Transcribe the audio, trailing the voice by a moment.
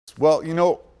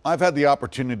Well, I've had the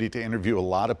opportunity to interview a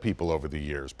lot of people over the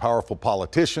years, powerful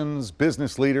politicians,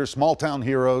 business leaders, small town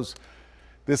heroes.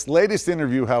 This latest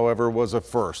interview, however, was a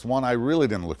first, one I really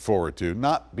didn't look forward to,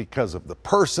 not because of the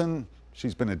person,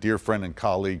 she's been a dear friend and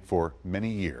colleague for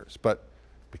many years, but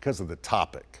because of the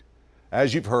topic.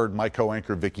 As you've heard, my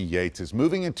co-anchor Vicki Yates is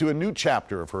moving into a new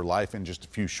chapter of her life in just a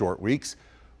few short weeks,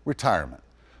 retirement.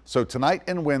 So tonight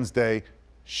and Wednesday,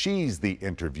 she's the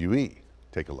interviewee.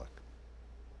 Take a look.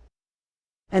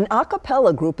 An a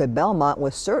cappella group at Belmont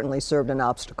was certainly served an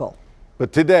obstacle.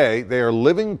 But today, they are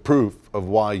living proof of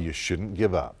why you shouldn't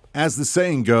give up. As the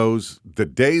saying goes, the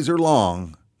days are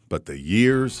long, but the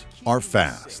years are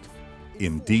fast.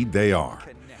 Indeed they are.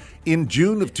 In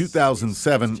June of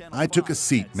 2007, I took a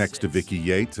seat next to Vicki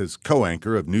Yates as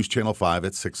co-anchor of News Channel 5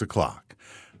 at 6 o'clock.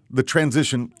 The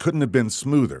transition couldn't have been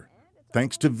smoother,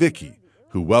 thanks to Vicki,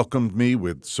 who welcomed me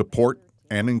with support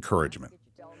and encouragement.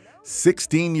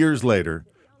 16 years later,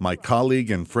 my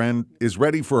colleague and friend is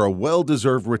ready for a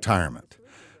well-deserved retirement.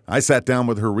 I sat down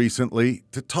with her recently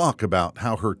to talk about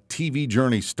how her TV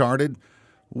journey started,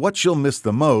 what she'll miss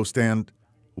the most, and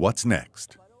what's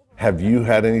next. Have you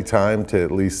had any time to at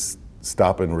least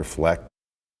stop and reflect?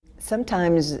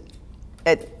 Sometimes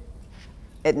at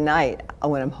night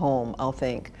when I'm home, I'll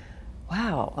think,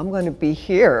 wow, I'm going to be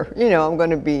here. I'm going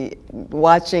to be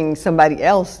watching somebody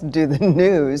else do the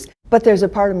news. But there's a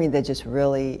part of me that just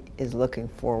really is looking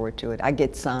forward to it. I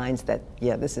get signs that,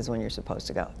 yeah, this is when you're supposed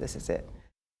to go. This is it.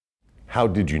 How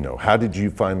did you know? How did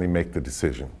you finally make the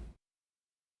decision?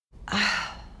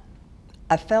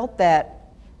 I felt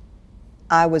that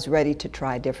I was ready to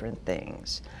try different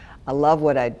things. I love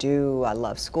what I do. I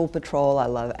love school patrol. I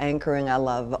love anchoring. I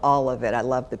love all of it. I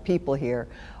love the people here.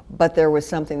 But there was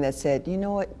something that said, you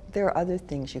know what, there are other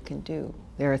things you can do.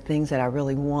 There are things that I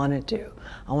really want to do.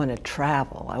 I want to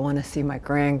travel. I want to see my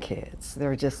grandkids. There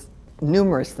are just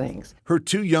numerous things. Her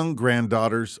two young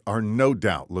granddaughters are no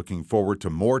doubt looking forward to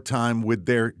more time with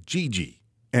their Gigi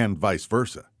and vice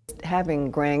versa.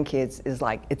 Having grandkids is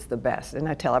like, it's the best. And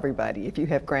I tell everybody, if you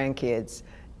have grandkids,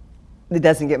 it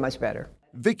doesn't get much better.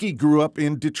 Vicki grew up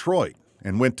in Detroit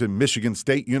and went to Michigan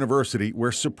State University,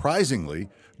 where surprisingly,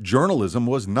 journalism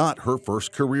was not her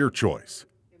first career choice.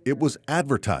 It was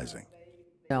advertising.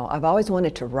 I've always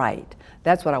wanted to write.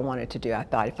 That's what I wanted to do. I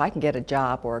thought if I can get a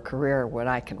job or a career where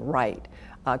I can write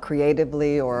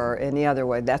creatively or any other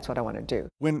way, that's what I want to do.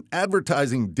 When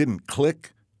advertising didn't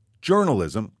click,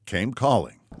 journalism came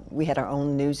calling. We had our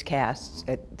own newscasts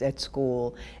at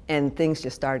school, and things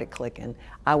just started clicking.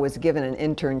 I was given an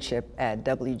internship at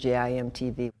WJIM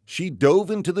TV. She dove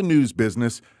into the news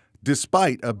business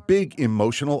despite a big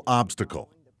emotional obstacle,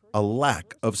 a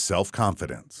lack of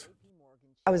self-confidence.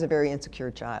 I was a very insecure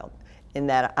child in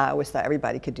that I always thought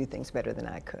everybody could do things better than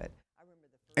I could.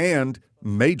 And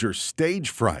major stage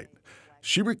fright.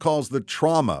 She recalls the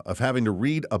trauma of having to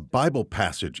read a Bible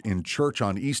passage in church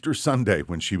on Easter Sunday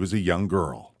when she was a young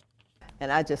girl.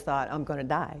 And I just thought, I'm going to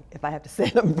die if I have to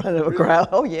stand up in front of a crowd.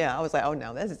 Oh yeah, I was like, oh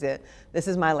no, this is it. This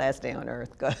is my last day on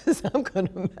earth because I'm going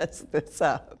to mess this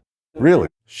up. Really?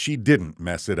 She didn't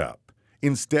mess it up.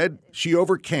 Instead, she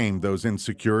overcame those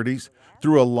insecurities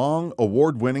through a long,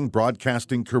 award-winning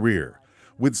broadcasting career,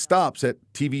 with stops at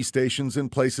TV stations in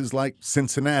places like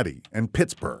Cincinnati and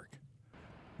Pittsburgh.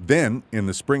 Then, in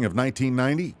the spring of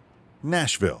 1990,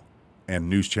 Nashville and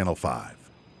News Channel 5.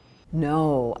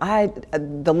 No,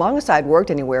 the longest I'd worked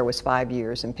anywhere was 5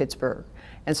 years in Pittsburgh.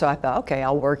 And so I thought, okay,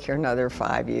 I'll work here another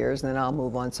 5 years, and then I'll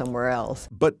move on somewhere else.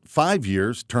 But 5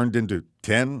 years turned into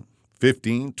 10,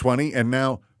 15, 20, and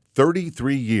now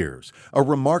 33 years, a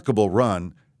remarkable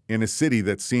run in a city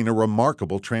that's seen a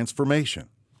remarkable transformation.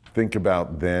 Think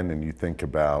about then and you think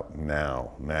about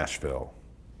now, Nashville.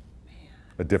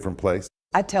 A different place?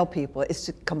 I tell people it's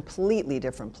a completely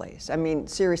different place. I mean,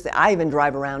 seriously, I even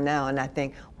drive around now and I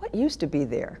think, what used to be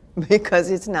there?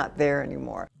 Because it's not there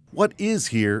anymore. What is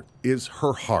here is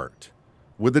her heart.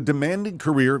 With a demanding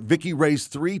career, Vicki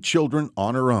raised 3 children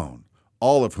on her own,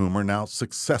 all of whom are now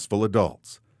successful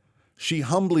adults. She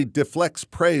humbly deflects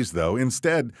praise, though,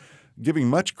 instead giving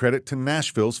much credit to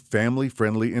Nashville's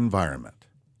family-friendly environment.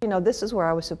 This is where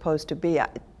I was supposed to be.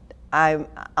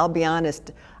 I'll be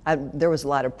honest, there was a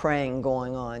lot of praying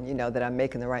going on, that I'm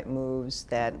making the right moves,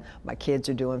 that my kids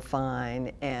are doing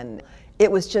fine, and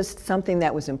it was just something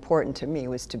that was important to me,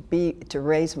 was to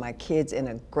raise my kids in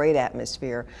a great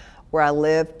atmosphere. Where I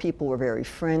live, people were very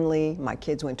friendly, my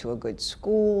kids went to a good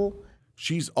school.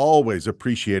 She's always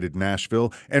appreciated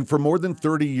Nashville, and for more than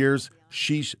 30 years,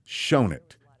 she's shown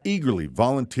it, eagerly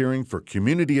volunteering for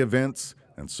community events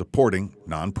and supporting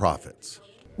nonprofits.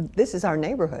 this is our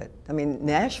neighborhood. I mean,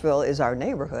 Nashville is our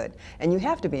neighborhood, and you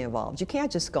have to be involved. You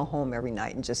can't just go home every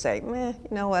night and just say, meh,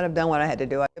 you know what, I've done what I had to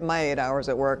do. I did my 8 hours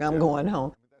at work, I'm going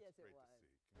home.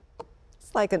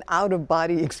 It's like an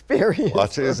out-of-body experience. Well,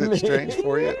 is it strange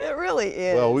for you? It really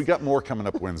is. Well, we got more coming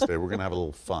up Wednesday. We're going to have a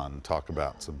little fun, talk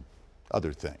about some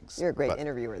other things. You're a great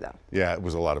interviewer, though. Yeah, it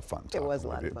was a lot of fun. It was a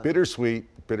lot of fun. Bittersweet,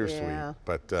 Yeah.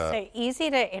 but So easy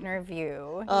to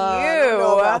interview. I don't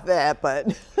know about that,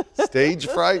 but stage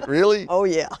fright, really? oh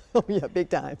yeah, big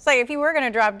time. It's like if you were going to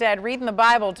drop dead, reading the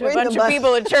Bible to a Reading bunch the of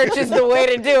people at church is the way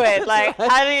to do it. Like,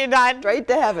 how do you not? Straight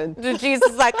to heaven.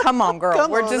 Jesus is like, come on, girl. Come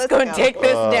We're on, just let's going to go." take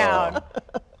this down.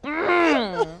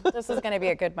 This is going to be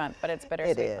a good month, but it's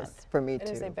bittersweet. It is month. for me It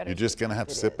is too. a bittersweet You're just going to have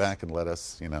to It sit is. back and let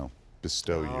us,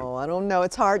 bestow you. Oh, I don't know.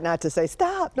 It's hard not to say,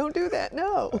 stop, don't do that,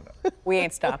 no. We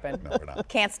ain't stopping. No, we're not.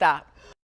 Can't stop.